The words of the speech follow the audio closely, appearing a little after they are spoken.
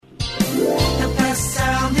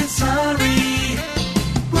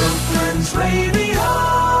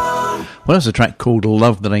Well, there's a track called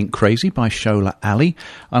Love That Ain't Crazy by Shola Ali,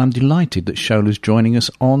 and I'm delighted that Shola's joining us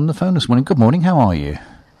on the phone this morning. Good morning, how are you?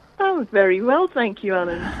 Oh, very well, thank you,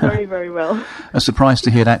 Alan. Very, very well. A surprise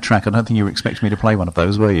to hear that track. I don't think you were expecting me to play one of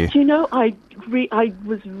those, were you? Do you know, I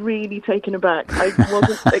was really taken aback. I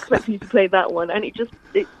wasn't expecting you to play that one, and it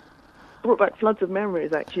brought back floods of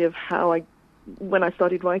memories, actually, of how when I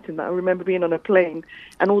started writing that. I remember being on a plane,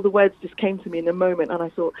 and all the words just came to me in a moment, and I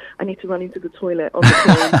thought, I need to run into the toilet on the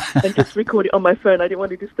plane and just record it on my phone. I didn't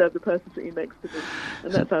want to disturb the person sitting next to me,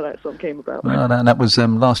 and that's how that song came about. Well, and that was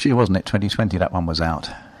last year, wasn't it? 2020, that one was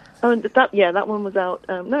out. Oh, and that one was out.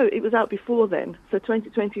 No, it was out before then. So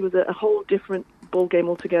 2020 was a whole different ball game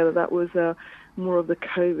altogether. That was more of the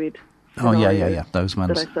COVID. Oh, yeah. Those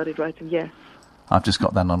ones. That I started writing, yes. I've just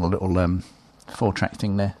got that on a little 4-track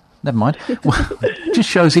thing there. Never mind. Well, it just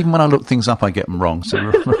shows even when I look things up, I get them wrong. So,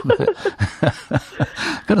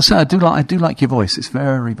 got to say, I do like your voice. It's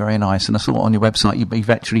very, very nice. And I saw on your website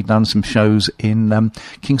you've actually done some shows in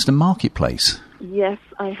Kingston Marketplace. Yes,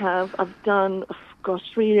 I have. I've done,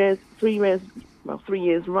 3 years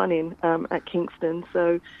running at Kingston.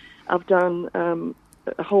 So, I've done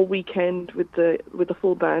a whole weekend with the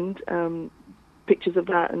full band. Pictures of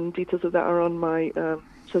that and details of that are on my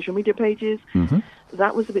social media pages. Mm-hmm.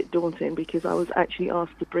 That was a bit daunting because I was actually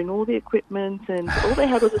asked to bring all the equipment, and all they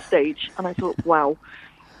had was a stage, and I thought, wow.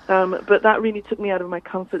 But that really took me out of my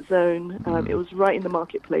comfort zone. It was right in the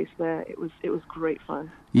marketplace there. It was great fun.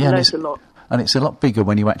 Yeah, I learned a lot. And it's a lot bigger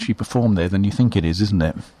when you actually perform there than you think it is, isn't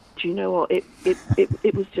it? Do you know what? It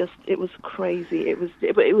was crazy. It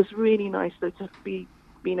was really nice though to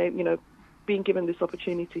being given this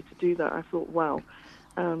opportunity to do that. I thought, wow.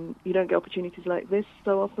 You don't get opportunities like this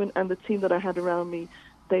so often, and the team that I had around me,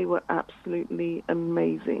 they were absolutely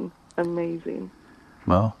amazing.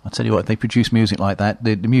 Well, I'll tell you what, they produce music like that.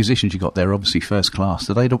 The musicians you got there are obviously first class.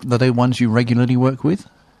 Are they ones you regularly work with?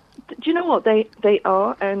 Do you know what? They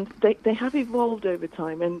are, and they have evolved over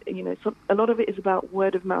time, and a lot of it is about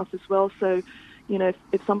word of mouth as well. So,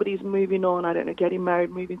 if somebody's moving on, I don't know, getting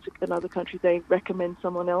married, moving to another country, they recommend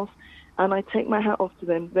someone else, and I take my hat off to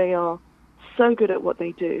them. They are so good at what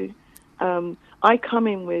they do. I come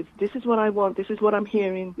in with, this is what I want, this is what I'm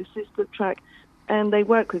hearing, this is the track, and they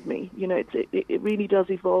work with me. It really does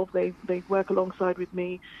evolve. They work alongside with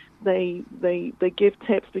me. They give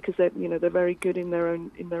tips because they're very good in their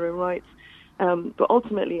own rights. But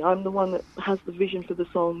ultimately, I'm the one that has the vision for the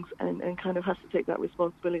songs and kind of has to take that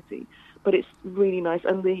responsibility. But it's really nice,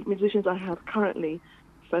 and the musicians I have currently,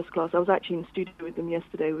 first class. I was actually in the studio with them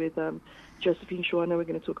yesterday with Josephine Shaw. I know we're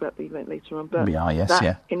going to talk about the event later on, but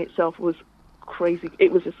in itself was crazy.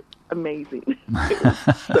 It was just amazing. It was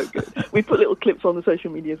so good. We put little clips on the social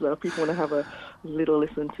media as well. If people want to have a little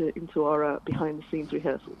listen into our behind-the-scenes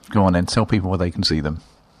rehearsals. Go on then, tell people where they can see them.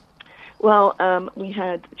 Well, we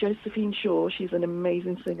had Josephine Shaw. She's an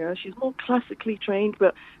amazing singer. She's more classically trained,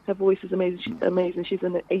 but her voice is amazing. She's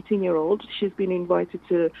an 18-year-old. She's been invited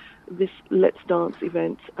to this Let's Dance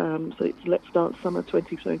event. So it's Let's Dance Summer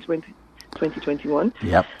 2021.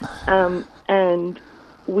 Yep. And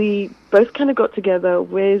we both kind of got together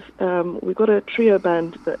with, we've got a trio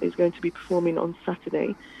band that is going to be performing on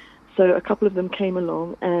Saturday. So a couple of them came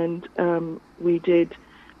along, and we did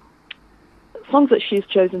songs that she's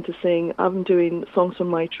chosen to sing. I'm doing songs from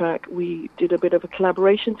my track. We did a bit of a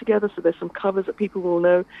collaboration together, so there's some covers that people will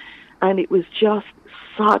know, and it was just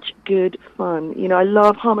such good fun. I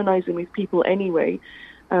love harmonizing with people anyway,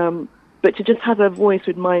 but to just have her voice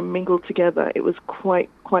with mine mingled together, it was quite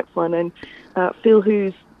fun. And Phil,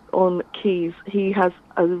 who's on keys, he has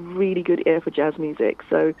a really good ear for jazz music,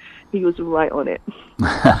 so he was right on it.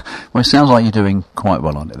 Well, it sounds like you're doing quite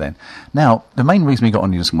well on it then. Now, the main reason we got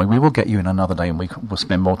on you this morning, we will get you in another day and we'll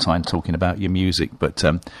spend more time talking about your music, but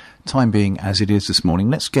time being as it is this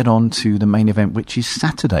morning, let's get on to the main event, which is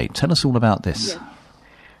Saturday. Tell us all about this. Yeah.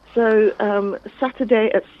 So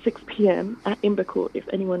Saturday at 6 p.m. at Imber Court, if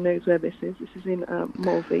anyone knows where this is in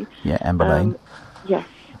Molesey. Yeah, Amber Lane. Yes.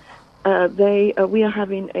 We are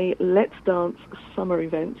having a Let's Dance summer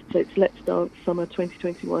event, so it's Let's Dance Summer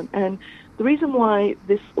 2021. And the reason why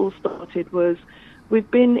this all started was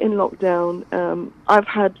we've been in lockdown.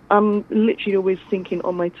 I'm literally always thinking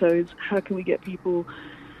on my toes, how can we get people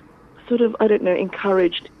sort of,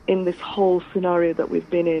 encouraged in this whole scenario that we've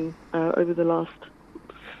been in over the last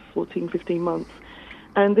 14, 15 months.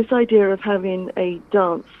 And this idea of having a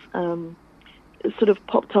dance sort of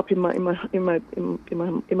popped up in my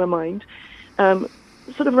mind.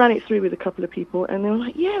 Sort of ran it through with a couple of people, and they were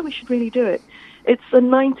like, "Yeah, we should really do it." It's a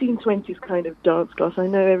 1920s kind of dance class. I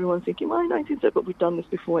know everyone's thinking, "Why 1920s?" But we've done this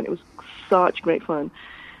before, and it was such great fun.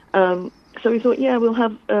 So we thought, yeah, we'll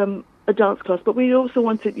have a dance class, but we also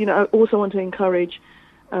wanted, I also want to encourage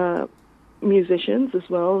musicians as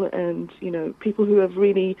well, and people who have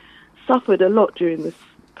really suffered a lot during this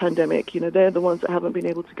pandemic. They're the ones that haven't been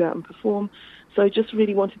able to go out and perform. So I just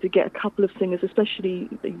really wanted to get a couple of singers, especially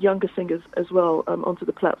the younger singers as well, onto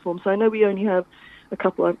the platform. So I know we only have a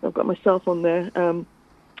couple. I've got myself on there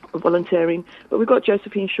volunteering, but we've got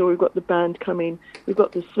Josephine Shaw, we've got the band coming, we've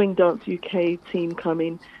got the Swing Dance UK team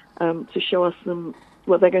coming to show us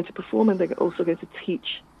what they're going to perform, and they're also going to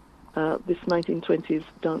teach this 1920s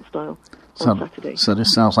dance style on Saturday. So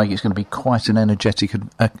this sounds like it's going to be quite an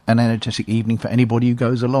energetic evening for anybody who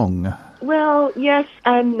goes along. Well, yes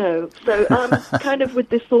and no. So kind of with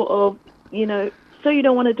this sort of, so you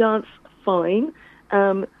don't want to dance, fine.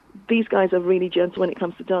 These guys are really gentle when it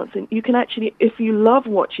comes to dancing. You can actually, if you love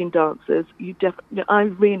watching dancers, I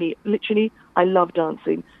love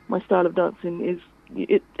dancing. My style of dancing is,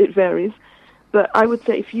 it varies. But I would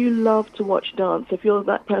say if you love to watch dance, if you're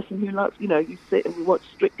that person who loves, you sit and you watch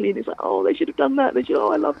Strictly and it's like, oh, they should have done that.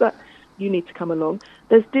 I love that. You need to come along.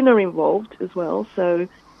 There's dinner involved as well. So,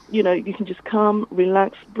 you can just come,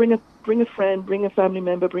 relax, bring a friend, bring a family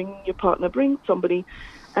member, bring your partner, bring somebody,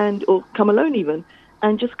 or come alone even,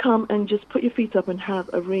 and just come and just put your feet up and have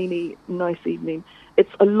a really nice evening. It's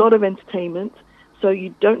a lot of entertainment, so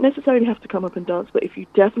you don't necessarily have to come up and dance, but if you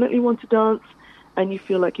definitely want to dance and you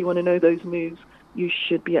feel like you want to know those moves, you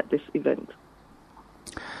should be at this event.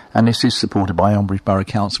 And this is supported by Elmbridge Borough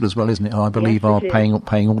Council as well, isn't it? I believe are paying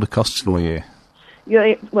all the costs for you.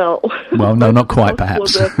 Yeah, well, no, not quite,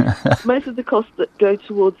 perhaps. Most of the costs that go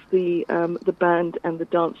towards the band and the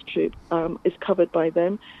dance troupe is covered by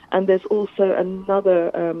them, and there's also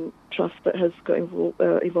another trust that has got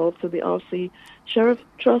evolved, so the RC Sheriff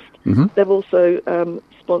Trust. Mm-hmm. They've also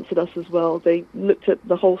sponsored us as well. They looked at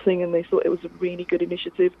the whole thing and they thought it was a really good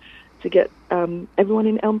initiative to get everyone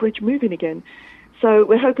in Elmbridge moving again. So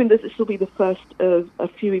we're hoping that this will be the first of a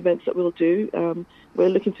few events that we'll do. We're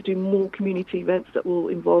looking to do more community events that will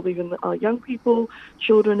involve even our young people,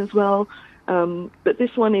 children as well. But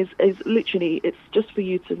this one is literally, it's just for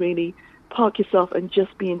you to really park yourself and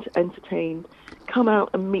just be entertained. Come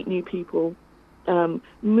out and meet new people.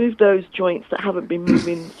 Move those joints that haven't been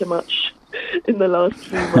moving so much in the last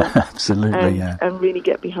few months. Absolutely, and really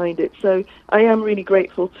get behind it. So I am really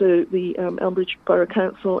grateful to the Elmbridge Borough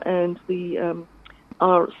Council and the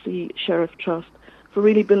RC Sheriff Trust for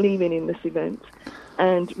really believing in this event,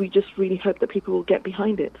 and we just really hope that people will get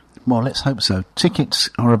behind it. Well, let's hope so. Tickets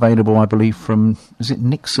are available, I believe, from, is it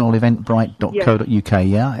Nixol eventbrite.co.uk,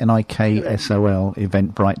 yeah? Niksol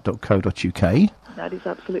eventbrite.co.uk. That is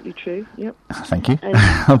absolutely true, yep. Thank you.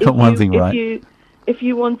 I've got one thing right. If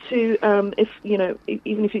you want to,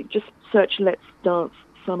 even if you just search Let's Dance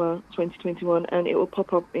Summer 2021, and it will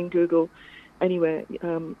pop up in Google anywhere.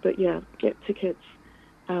 But yeah, get tickets,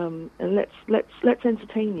 and let's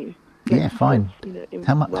entertain you. Fine.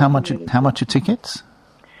 How much are tickets?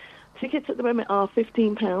 Tickets at the moment are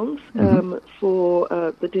 £15 for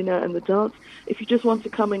the dinner and the dance. If you just want to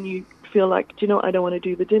come and you feel like, do you know what, I don't want to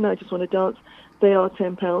do the dinner, I just want to dance, they are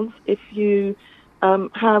 £10. If you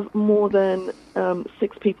have more than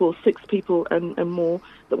 6 people and more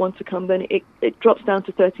that want to come, then it drops down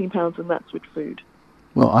to £13, and that's with food.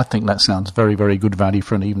 Well, I think that sounds very, very good value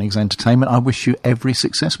for an evening's entertainment. I wish you every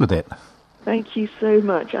success with it. Thank you so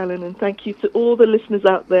much, Alan, and thank you to all the listeners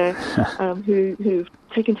out there who've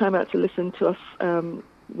taken time out to listen to us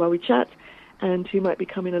while we chat, and who might be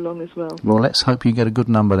coming along as well. Well, let's hope you get a good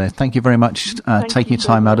number there. Thank you very much taking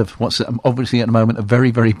time out of what's obviously at the moment a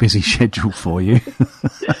very, very busy schedule for you.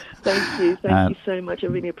 Thank you so much. I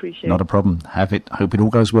really appreciate it. Not a problem. Hope it all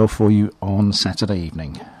goes well for you on Saturday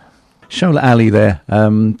evening. Shola Ali there,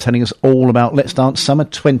 telling us all about Let's Dance Summer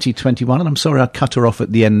 2021, and I'm sorry I cut her off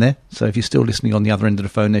at the end there, so if you're still listening on the other end of the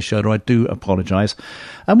phone there, Shola, I do apologise,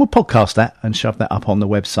 and we'll podcast that and shove that up on the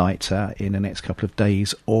website in the next couple of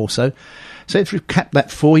days or so. So let's recap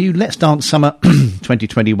that for you. Let's Dance Summer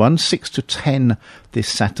 2021, 6 to 10 this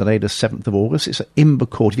Saturday, the 7th of August. It's at Imber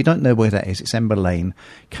Court. If you don't know where that is, it's Ember Lane,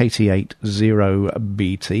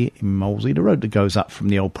 KT80BT in Molesey, the road that goes up from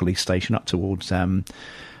the old police station up towards the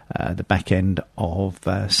back end of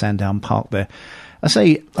Sandown Park there.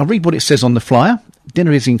 I'll read what it says on the flyer.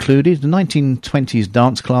 Dinner is included, the 1920s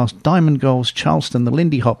dance class, Diamond Girls, Charleston, the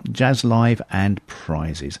Lindy Hop, Jazz Live, and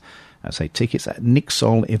prizes. Tickets at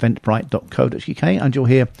nixoleventbrite.co.uk, and you'll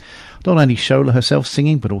hear not only Shola herself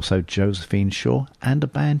singing, but also Josephine Shaw and a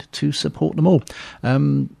band to support them all.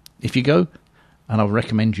 If you go, and I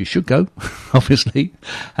recommend you should go, obviously,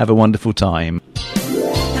 have a wonderful time.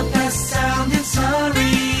 The best sound in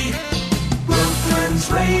Surrey,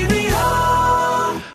 Wilton's Radio.